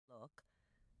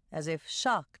as if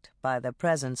shocked by the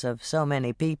presence of so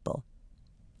many people.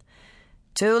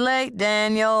 "Too late,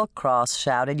 Daniel," Cross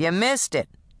shouted. "You missed it."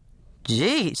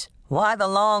 "Geez, why the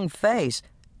long face?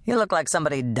 You look like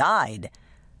somebody died."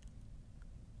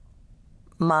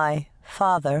 "My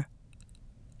father,"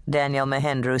 Daniel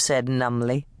Mahendru said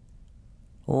numbly.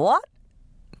 "What?"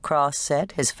 Cross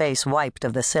said, his face wiped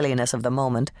of the silliness of the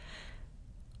moment.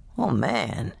 "Oh,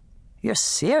 man, you're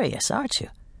serious, aren't you?"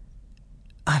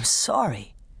 "I'm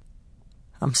sorry.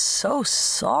 I'm so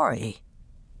sorry."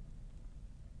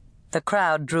 The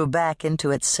crowd drew back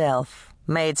into itself,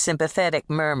 made sympathetic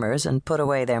murmurs, and put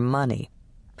away their money.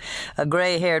 A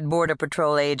gray-haired Border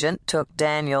Patrol agent took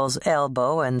Daniel's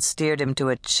elbow and steered him to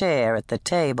a chair at the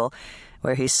table,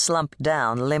 where he slumped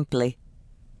down limply.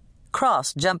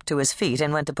 Cross jumped to his feet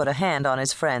and went to put a hand on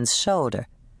his friend's shoulder.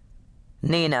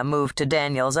 Nina moved to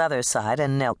Daniel's other side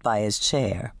and knelt by his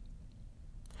chair.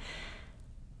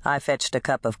 I fetched a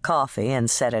cup of coffee and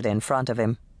set it in front of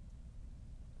him.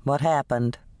 "What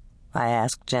happened?" I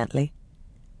asked gently.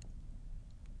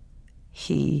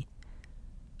 "He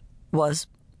was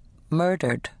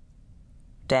murdered,"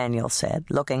 Daniel said,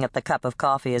 looking at the cup of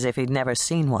coffee as if he'd never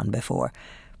seen one before.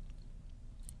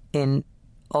 "In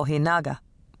Ojinaga.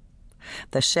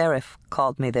 The sheriff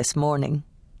called me this morning.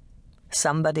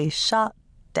 Somebody shot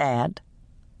Dad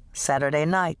Saturday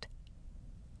night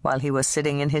while he was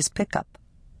sitting in his pickup."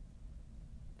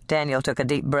 Daniel took a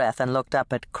deep breath and looked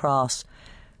up at Cross.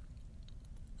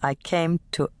 "I came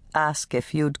to ask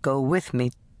if you'd go with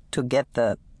me to get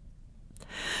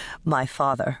my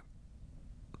father."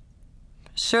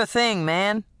 "Sure thing,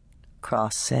 man,"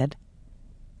 Cross said.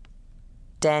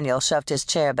 Daniel shoved his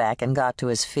chair back and got to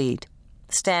his feet.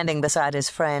 Standing beside his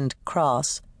friend,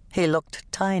 Cross, he looked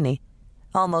tiny,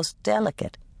 almost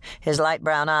delicate, his light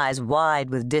brown eyes wide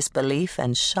with disbelief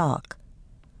and shock.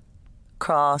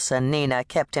 Cross and Nina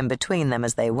kept him between them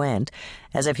as they went,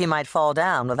 as if he might fall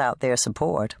down without their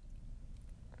support.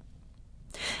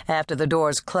 After the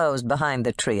doors closed behind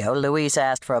the trio, Luis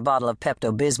asked for a bottle of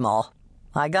Pepto-Bismol.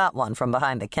 I got one from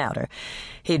behind the counter.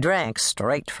 He drank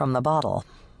straight from the bottle.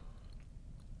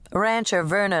 Rancher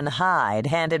Vernon Hyde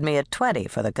handed me a 20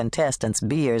 for the contestants'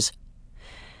 beers.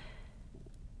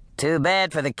 "Too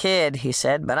bad for the kid," he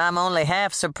said, "but I'm only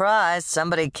half surprised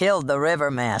somebody killed the river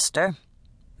master.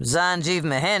 Zanjeev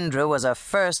Mahendru was a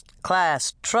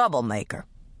first-class troublemaker."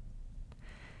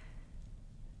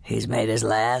 "He's made his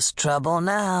last trouble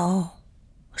now,"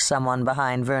 someone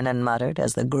behind Vernon muttered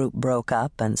as the group broke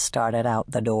up and started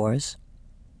out the doors.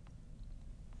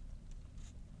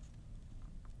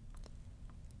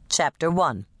 Chapter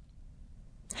 1.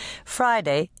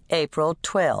 Friday, April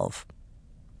 12.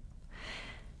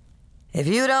 "If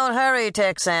you don't hurry,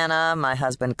 Texana," my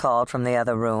husband called from the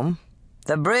other room,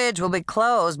 "the bridge will be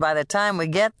closed by the time we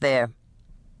get there."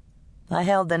 I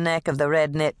held the neck of the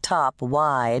red knit top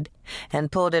wide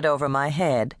and pulled it over my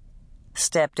head,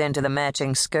 stepped into the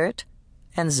matching skirt,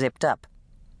 and zipped up.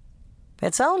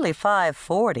 "It's only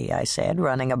 5:40, I said,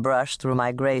 running a brush through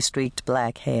my gray-streaked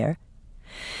black hair.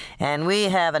 "And we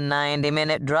have a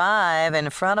 90-minute drive in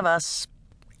front of us,"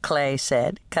 Clay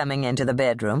said, coming into the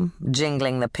bedroom,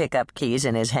 jingling the pickup keys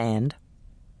in his hand.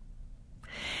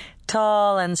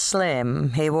 Tall and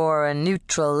slim, he wore a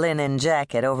neutral linen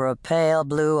jacket over a pale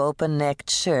blue open-necked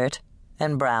shirt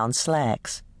and brown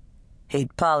slacks.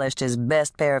 He'd polished his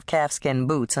best pair of calfskin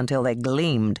boots until they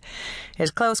gleamed.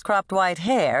 His close-cropped white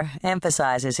hair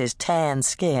emphasizes his tan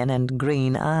skin and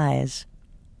green eyes.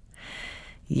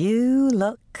 "You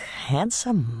look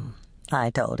handsome," I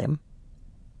told him.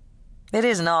 It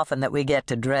isn't often that we get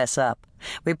to dress up.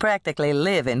 We practically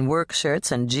live in work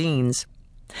shirts and jeans.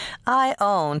 I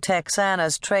own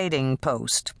Texana's trading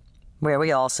post, where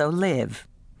we also live,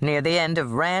 near the end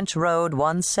of Ranch Road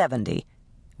 170,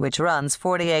 which runs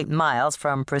 48 miles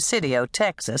from Presidio,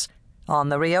 Texas, on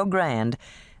the Rio Grande,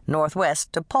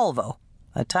 northwest to Polvo,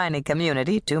 a tiny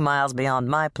community 2 miles beyond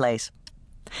my place.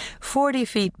 40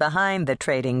 feet behind the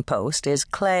trading post is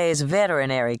Clay's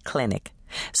veterinary clinic,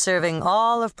 serving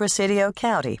all of Presidio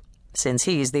County, since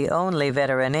he's the only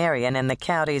veterinarian in the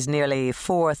county's nearly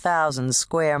 4,000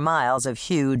 square miles of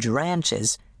huge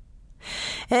ranches.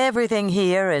 Everything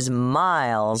here is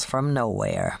miles from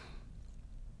nowhere.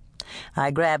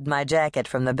 I grabbed my jacket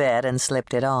from the bed and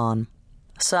slipped it on.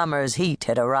 Summer's heat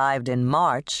had arrived in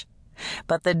March,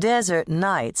 but the desert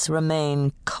nights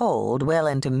remain cold well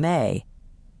into May.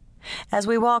 As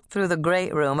we walked through the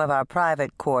great room of our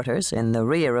private quarters in the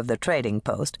rear of the trading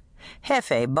post,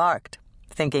 Jefe barked,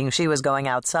 thinking she was going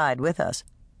outside with us.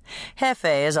 Jefe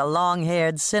is a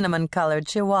long-haired, cinnamon-colored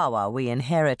Chihuahua we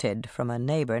inherited from a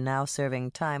neighbor now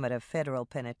serving time at a federal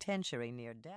penitentiary near Dallas.